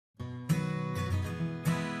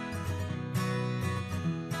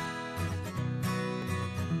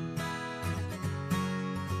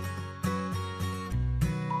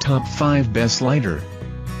Top 5 Best Lighter.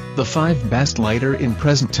 The 5 best lighter in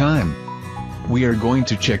present time. We are going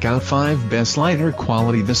to check out 5 best lighter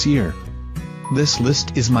quality this year. This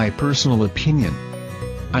list is my personal opinion.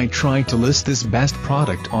 I tried to list this best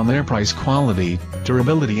product on their price, quality,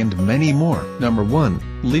 durability and many more. Number 1,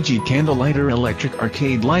 Candle lighter.Electric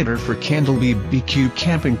Arcade Lighter for Candle BBQ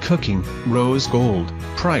Camping Cooking, Rose Gold.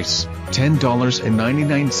 Price,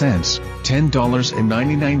 $10.99,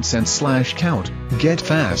 $10.99/count, get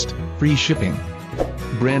fast, free shipping.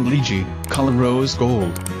 Brand color Rose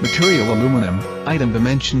Gold, material aluminum, item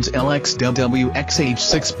dimensions LXWXH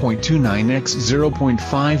 6.29x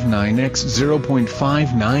 0.59x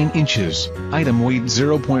 0.59 inches, item weight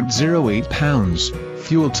 0.08 pounds,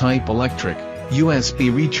 fuel type electric,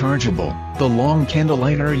 USB rechargeable. The long candle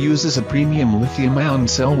lighter uses a premium lithium-ion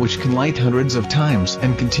cell which can light hundreds of times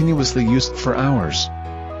and continuously used for hours.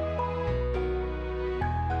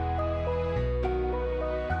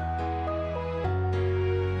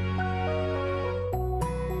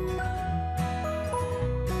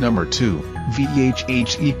 Number 2,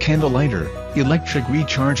 VHHE Candle Lighter, Electric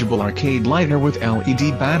Rechargeable Arcade Lighter with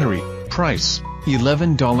LED Battery. Price,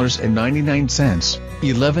 $11.99,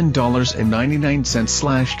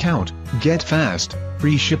 $11.99/count, get fast,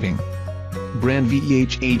 free shipping. Brand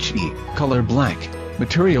VHHE, color black,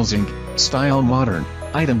 material zinc, style modern,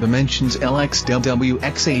 item dimensions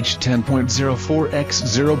LXWXH 10.04x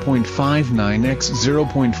 0.59x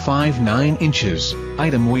 0.59 inches,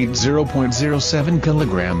 item weight 0.07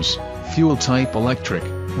 kilograms, fuel type electric,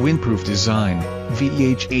 windproof design.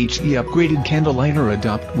 VHHE upgraded candle lighter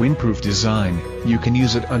adopt windproof design. You can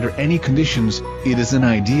use it under any conditions. It is an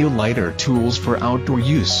ideal lighter tools for outdoor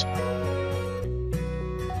use.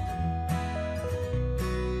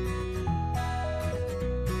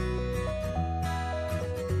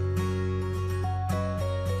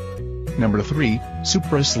 Number 3,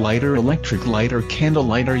 Supras lighter.Electric Lighter Candle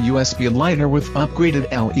Lighter USB Lighter with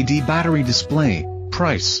upgraded LED battery display.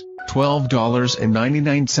 Price,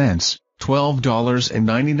 $12.99,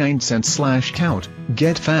 $12.99/count,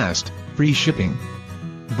 get fast, free shipping.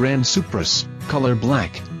 Brand Supras, color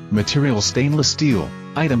black, material stainless steel,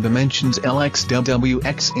 item dimensions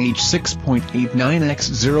LXWXH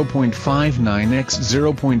 6.89x 0.59x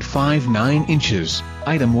 0.59 inches,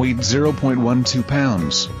 item weight 0.12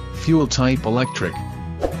 pounds. Fuel type electric.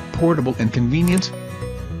 Portable and convenient.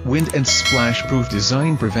 Wind and splash proof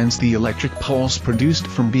design prevents the electric pulse produced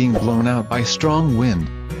from being blown out by strong wind.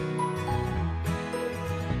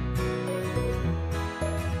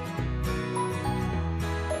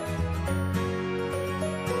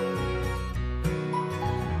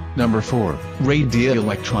 Number 4, Radial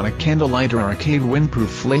Electronic Candle Lighter Arcade Windproof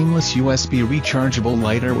Flameless USB Rechargeable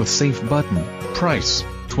Lighter with Safe Button. Price,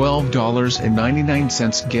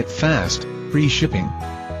 $12.99, get fast, free shipping.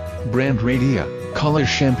 Brand Radial, color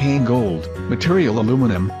champagne gold, material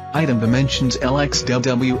aluminum, item dimensions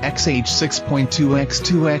LXWXH 6.2x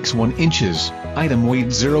 2x 1 inches, item weight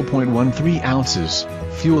 0.13 ounces,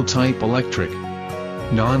 fuel type electric.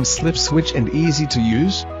 Non-slip switch and easy to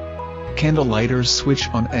use. Candle lighter's switch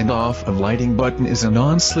on and off of lighting button is a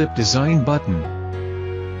non-slip design button.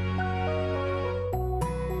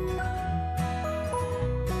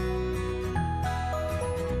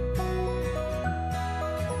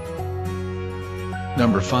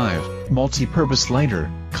 Number 5, Multi-Purpose Lighter,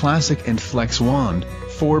 Classic and Flex Wand,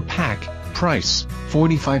 4-pack, price,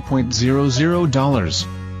 $45.00.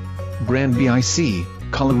 Brand BIC,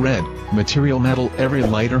 color red, material metal. Every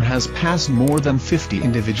lighter has passed more than 50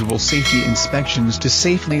 individual safety inspections to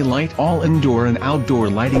safely light all indoor and outdoor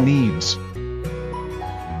lighting needs.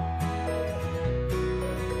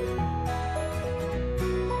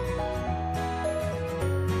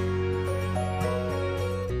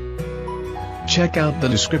 Check out the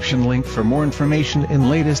description link for more information and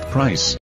latest price.